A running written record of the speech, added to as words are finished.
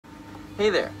Hey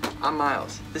there, I'm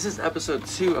Miles. This is episode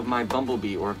 2 of my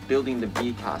Bumblebee or Building the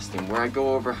Bee costume, where I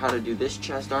go over how to do this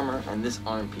chest armor and this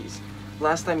arm piece.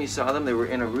 Last time you saw them, they were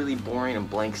in a really boring and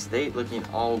blank state, looking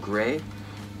all gray.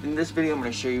 In this video, I'm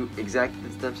going to show you exactly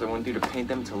the steps I want to do to paint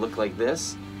them to look like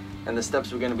this, and the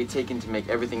steps we're going to be taking to make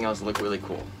everything else look really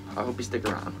cool. I hope you stick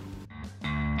around.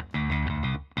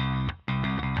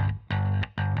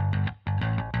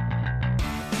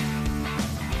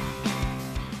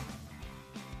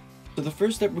 So the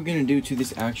first step we're going to do to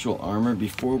this actual armor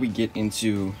before we get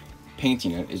into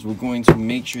painting it is we're going to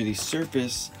make sure the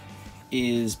surface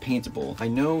is paintable. I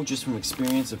know just from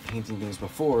experience of painting things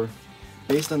before,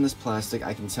 based on this plastic,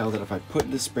 I can tell that if I put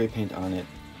this spray paint on it,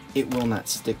 it will not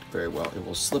stick very well. It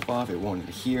will slip off, it won't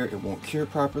adhere, it won't cure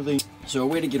properly. So a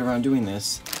way to get around doing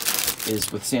this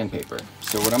is with sandpaper.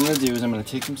 So what I'm going to do is I'm going to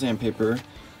take some sandpaper,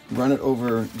 run it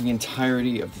over the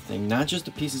entirety of the thing, not just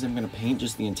the pieces I'm going to paint,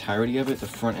 just the entirety of it, the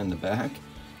front and the back,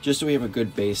 just so we have a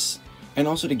good base, and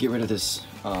also to get rid of this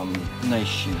nice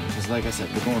sheen, because like I said,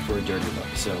 we're going for a dirty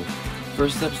look. So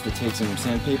first step is to take some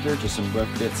sandpaper, just some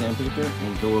rough bit sandpaper,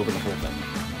 and go over the whole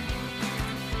thing.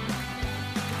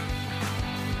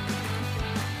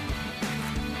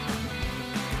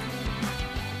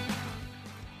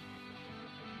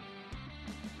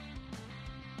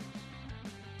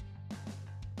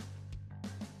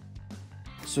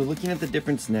 So looking at the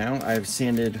difference now, I've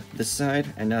sanded this side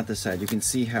and not this side. You can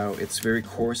see how it's very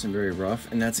coarse and very rough,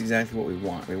 and that's exactly what we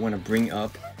want. We want to bring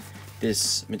up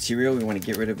this material, we want to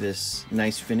get rid of this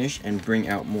nice finish and bring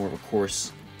out more of a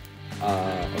coarse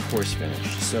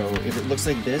finish. So if it looks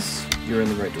like this, you're in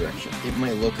the right direction. It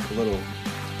might look a little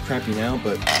crappy now,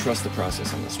 but trust the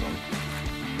process on this one.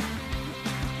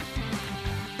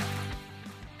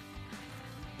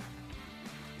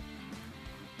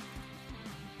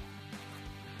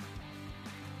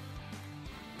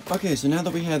 Okay, so now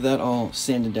that we have that all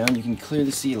sanded down, you can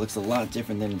clearly see it looks a lot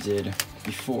different than it did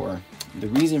before. The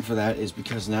reason for that is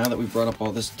because now that we've brought up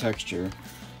all this texture,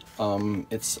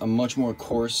 it's a much more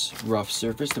coarse, rough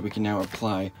surface that we can now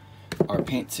apply our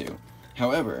paint to.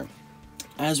 However,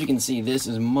 as we can see, this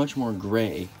is much more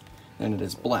gray than it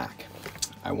is black.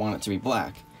 I want it to be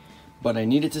black, but I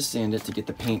needed to sand it to get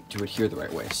the paint to adhere the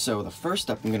right way. So the first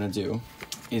step I'm going to do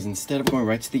is, instead of going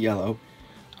right to the yellow,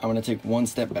 I'm going to take one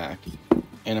step back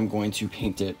and I'm going to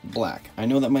paint it black. I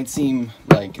know that might seem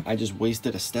like I just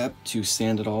wasted a step to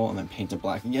sand it all and then paint it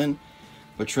black again,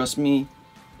 but trust me,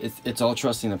 it's all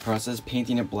trusting the process.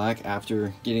 Painting it black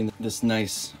after getting this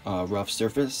nice rough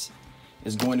surface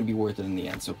is going to be worth it in the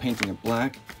end. So painting it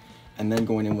black and then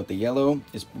going in with the yellow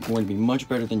is going to be much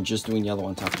better than just doing yellow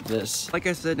on top of this. Like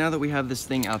I said, now that we have this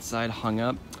thing outside hung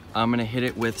up, I'm gonna hit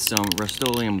it with some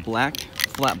Rust-Oleum black,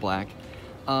 flat black.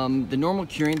 The normal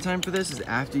curing time for this is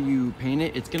after you paint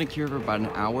it, it's gonna cure for about an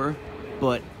hour,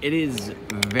 but it is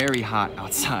very hot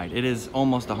outside. It is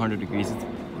almost 100 degrees, it's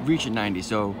reaching 90,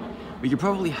 so we could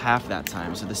probably half that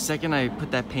time. So the second I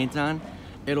put that paint on,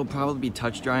 it'll probably be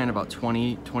touch dry in about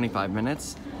 20-25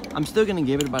 minutes. I'm still gonna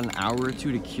give it about an hour or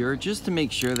two to cure, just to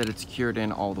make sure that it's cured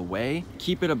in all the way.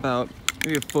 Keep it about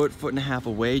maybe a foot and a half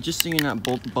away, just so you're not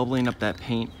bubbling up that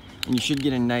paint, and you should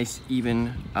get a nice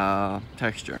even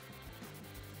texture.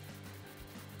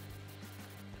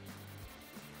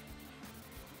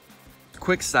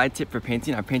 Quick side tip for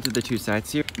painting, I painted the two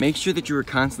sides here. Make sure that you are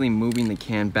constantly moving the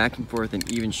can back and forth in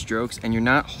even strokes, and you're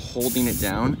not holding it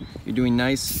down. You're doing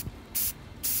nice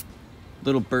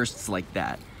little bursts like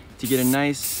that to get a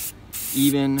nice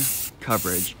even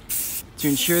coverage, to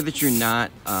ensure that you're not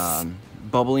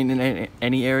bubbling in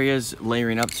any areas,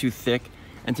 layering up too thick,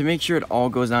 and to make sure it all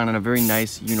goes on in a very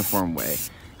nice uniform way.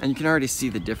 And you can already see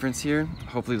the difference here.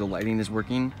 Hopefully the lighting is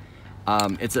working.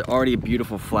 It's already a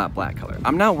beautiful flat black color.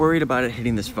 I'm not worried about it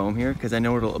hitting this foam here because I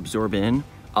know it'll absorb in.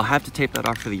 I'll have to tape that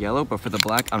off for the yellow, but for the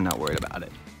black, I'm not worried about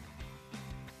it.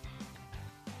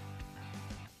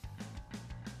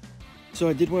 So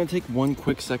I did want to take one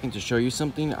quick second to show you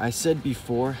something. I said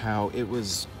before how it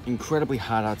was incredibly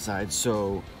hot outside,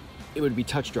 so it would be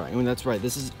touch dry. I mean, that's right,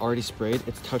 this is already sprayed,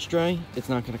 it's touch dry, it's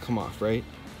not going to come off, right?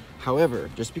 However,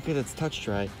 just because it's touch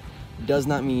dry does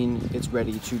not mean it's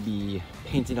ready to be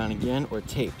painted on again or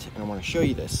taped, and I want to show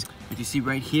you this. If you see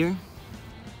right here,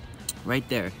 right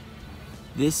there,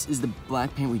 this is the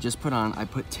black paint we just put on. I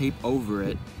put tape over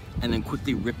it and then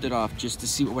quickly ripped it off just to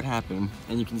see what would happen,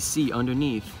 and you can see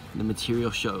underneath the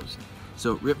material shows.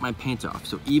 So it ripped my paint off.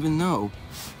 So even though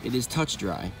it is touch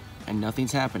dry and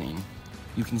nothing's happening,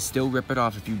 you can still rip it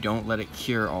off if you don't let it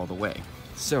cure all the way.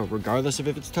 So regardless of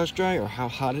if it's touch dry or how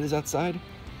hot it is outside,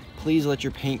 please let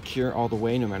your paint cure all the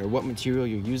way, no matter what material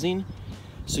you're using,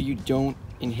 so you don't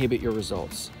inhibit your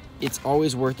results. it's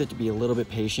always worth it to be a little bit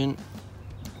patient,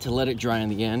 to let it dry in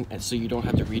the end, and so you don't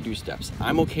have to redo steps.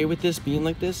 I'm okay with this being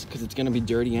like this because it's gonna be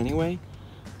dirty anyway,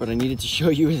 but I needed to show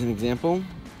you as an example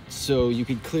so you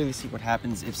could clearly see what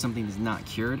happens if something is not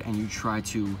cured and you try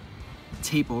to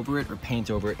tape over it or paint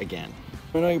over it again.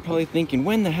 I know you're probably thinking,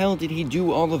 when the hell did he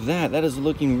do all of that? That is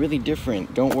looking really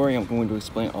different. Don't worry, I'm going to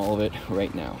explain all of it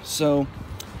right now. So,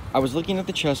 I was looking at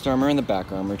the chest armor and the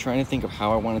back armor, trying to think of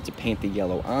how I wanted to paint the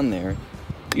yellow on there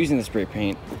using the spray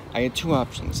paint. I had two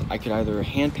options. I could either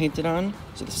hand paint it on,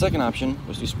 so the second option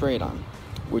was to spray it on,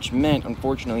 which meant,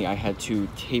 unfortunately, I had to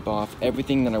tape off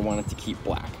everything that I wanted to keep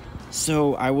black.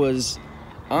 So I was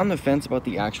on the fence about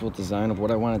the actual design of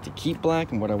what I wanted to keep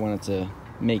black and what I wanted to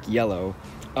make yellow.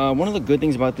 One of the good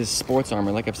things about this sports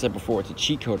armor, like I've said before, it's a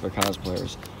cheat code for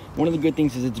cosplayers. One of the good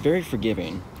things is it's very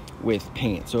forgiving with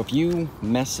paint. So if you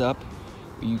mess up,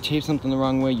 you tape something the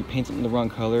wrong way, you paint something the wrong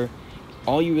color,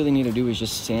 all you really need to do is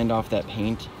just sand off that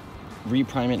paint,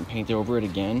 reprime it and paint over it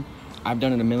again. I've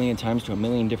done it a million times to a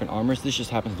million different armors. This just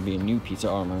happens to be a new piece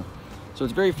of armor. So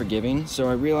it's very forgiving. So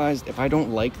I realized if I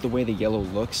don't like the way the yellow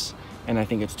looks and I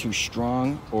think it's too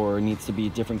strong or needs to be a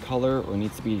different color or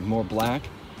needs to be more black,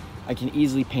 I can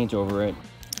easily paint over it.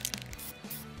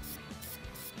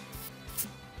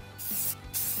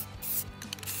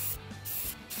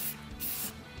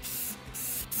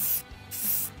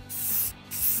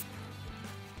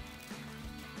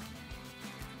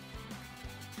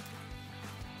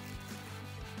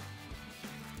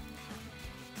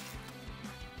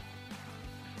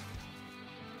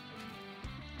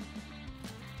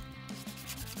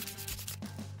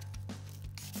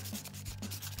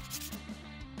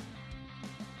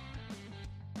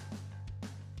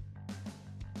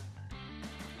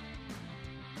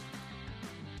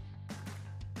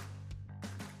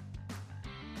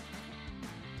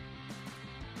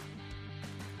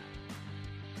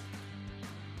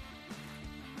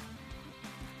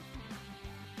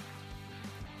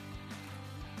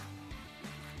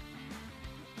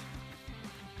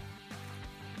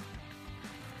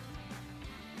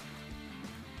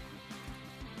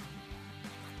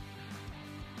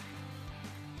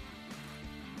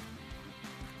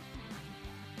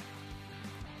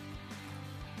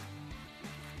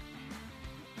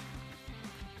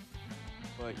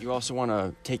 But you also want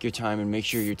to take your time and make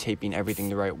sure you're taping everything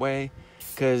the right way,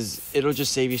 because it'll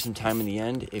just save you some time in the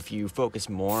end if you focus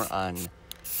more on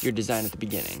your design at the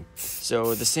beginning.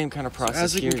 So the same kind of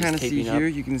process here is taping up,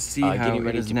 you can see how getting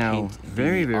ready it is to now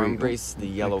paint the arm brace, the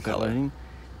yellow color.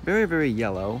 Very, very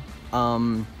yellow.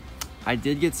 I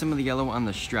did get some of the yellow on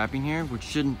the strapping here, which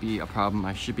shouldn't be a problem.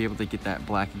 I should be able to get that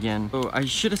black again. So I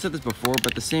should have said this before,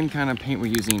 but the same kind of paint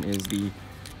we're using is the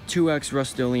 2X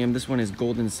Rust-Oleum. This one is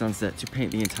Golden Sunset to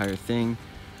paint the entire thing.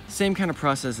 Same kind of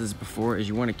process as before, is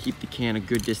you want to keep the can a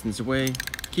good distance away,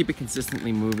 keep it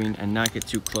consistently moving and not get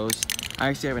too close. I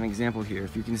actually have an example here.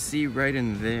 If you can see right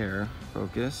in there,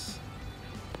 focus,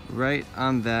 right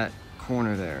on that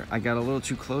corner there. I got a little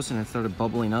too close and it started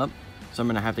bubbling up, so I'm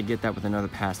gonna have to get that with another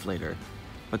pass later.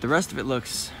 But the rest of it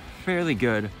looks fairly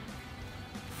good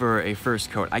for a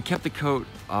first coat. I kept the coat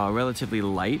relatively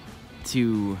light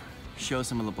to show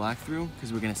some of the black through,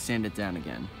 because we're gonna sand it down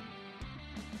again.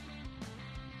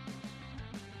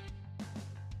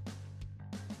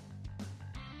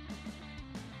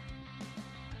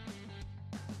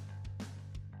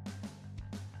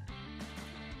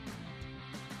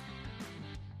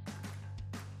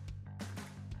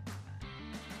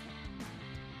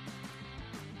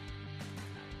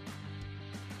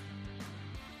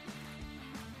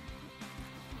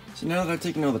 So now that I've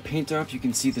taken all the paint off, you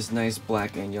can see this nice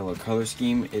black and yellow color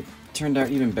scheme. It turned out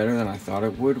even better than I thought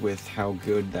it would with how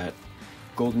good that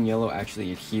golden yellow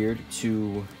actually adhered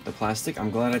to the plastic. I'm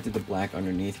glad I did the black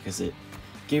underneath because it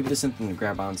gave it something to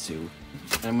grab onto.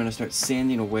 And I'm going to start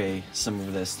sanding away some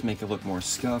of this to make it look more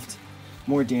scuffed,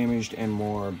 more damaged, and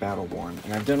more battle worn.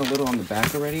 And I've done a little on the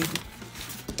back already.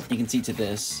 You can see to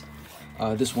this.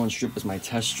 This one strip is my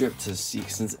test strip to see,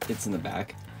 since it's in the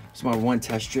back. It's my one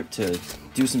test strip to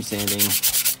do some sanding,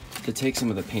 to take some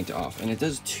of the paint off. And it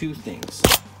does two things.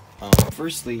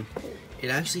 Firstly, it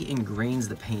actually ingrains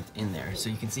the paint in there. So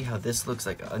you can see how this looks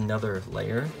like another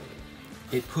layer.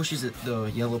 It pushes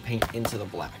the yellow paint into the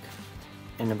black.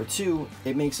 And number two,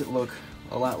 it makes it look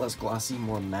a lot less glossy,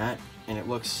 more matte, and it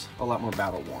looks a lot more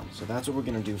battle worn. So that's what we're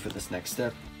gonna do for this next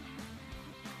step.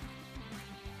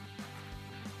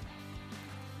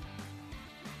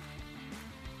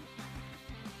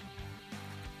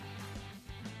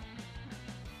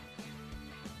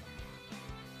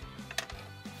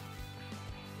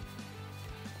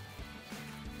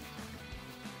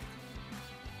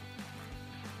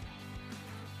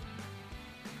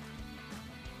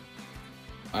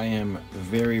 I am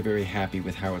very, very happy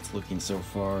with how it's looking so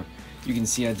far. You can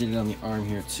see I did it on the arm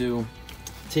here too,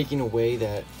 taking away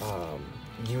that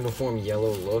uniform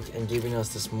yellow look and giving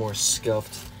us this more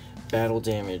scuffed, battle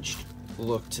damaged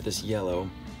look to this yellow.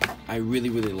 I really,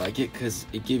 really like it because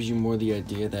it gives you more the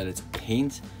idea that it's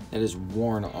paint that is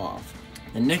worn off.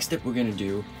 The next step we're going to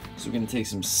do is we're going to take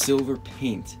some silver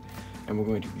paint and we're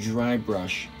going to dry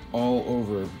brush all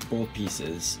over both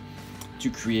pieces to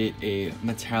create a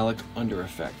metallic under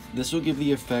effect. This will give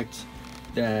the effect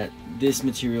that this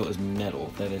material is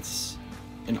metal, that it's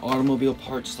an automobile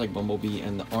part just like Bumblebee,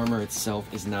 and the armor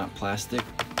itself is not plastic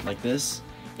like this.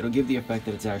 It'll give the effect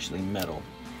that it's actually metal.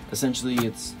 Essentially,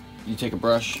 it's you take a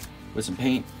brush with some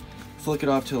paint, flick it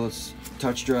off till it's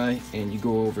touch dry, and you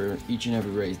go over each and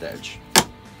every raised edge.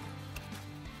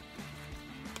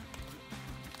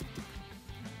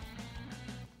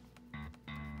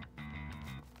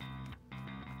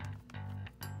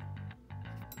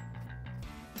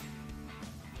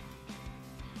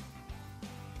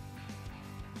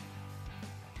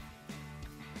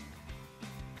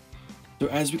 So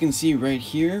as we can see right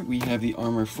here, we have the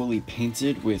armor fully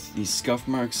painted with the scuff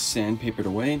marks sandpapered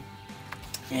away,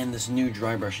 and this new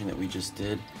dry brushing that we just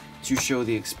did to show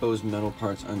the exposed metal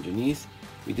parts underneath.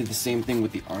 We did the same thing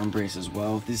with the arm brace as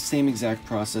well. This same exact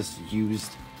process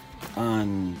used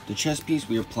on the chest piece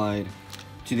we applied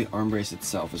to the arm brace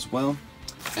itself as well.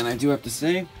 And I do have to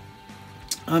say,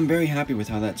 I'm very happy with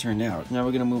how that turned out. Now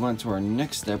we're going to move on to our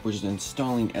next step, which is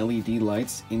installing LED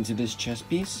lights into this chest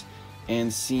piece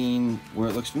and seeing where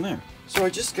it looks from there. So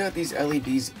I just got these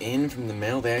LEDs in from the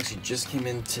mail. They actually just came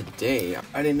in today.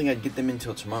 I didn't think I'd get them in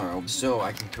until tomorrow, so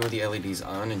I can throw the LEDs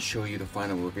on and show you the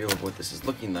final reveal of what this is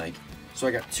looking like. So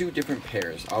I got two different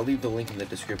pairs. I'll leave the link in the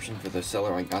description for the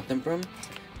seller I got them from,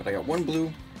 but I got one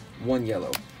blue, one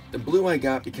yellow. The blue I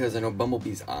got because I know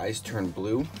Bumblebee's eyes turn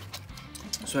blue,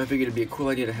 so I figured it'd be a cool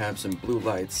idea to have some blue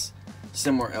lights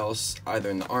somewhere else,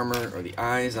 either in the armor or the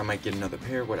eyes. I might get another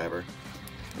pair, whatever.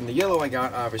 And the yellow I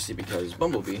got, obviously, because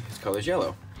Bumblebee, his color's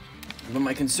yellow. But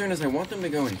my concern is I want them to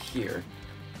go in here,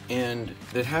 and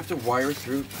they'd have to wire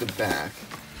through the back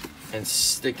and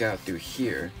stick out through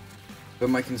here. But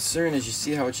my concern is, you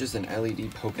see how it's just an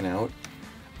LED poking out?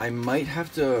 I might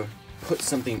have to put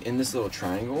something in this little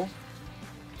triangle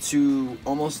to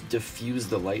almost diffuse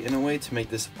the light in a way to make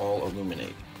this all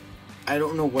illuminate. I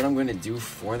don't know what I'm going to do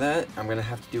for that. I'm going to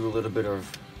have to do a little bit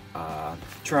of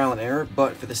trial and error,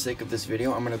 but for the sake of this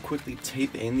video, I'm going to quickly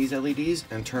tape in these LEDs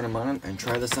and turn them on and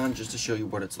try this on just to show you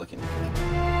what it's looking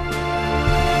like.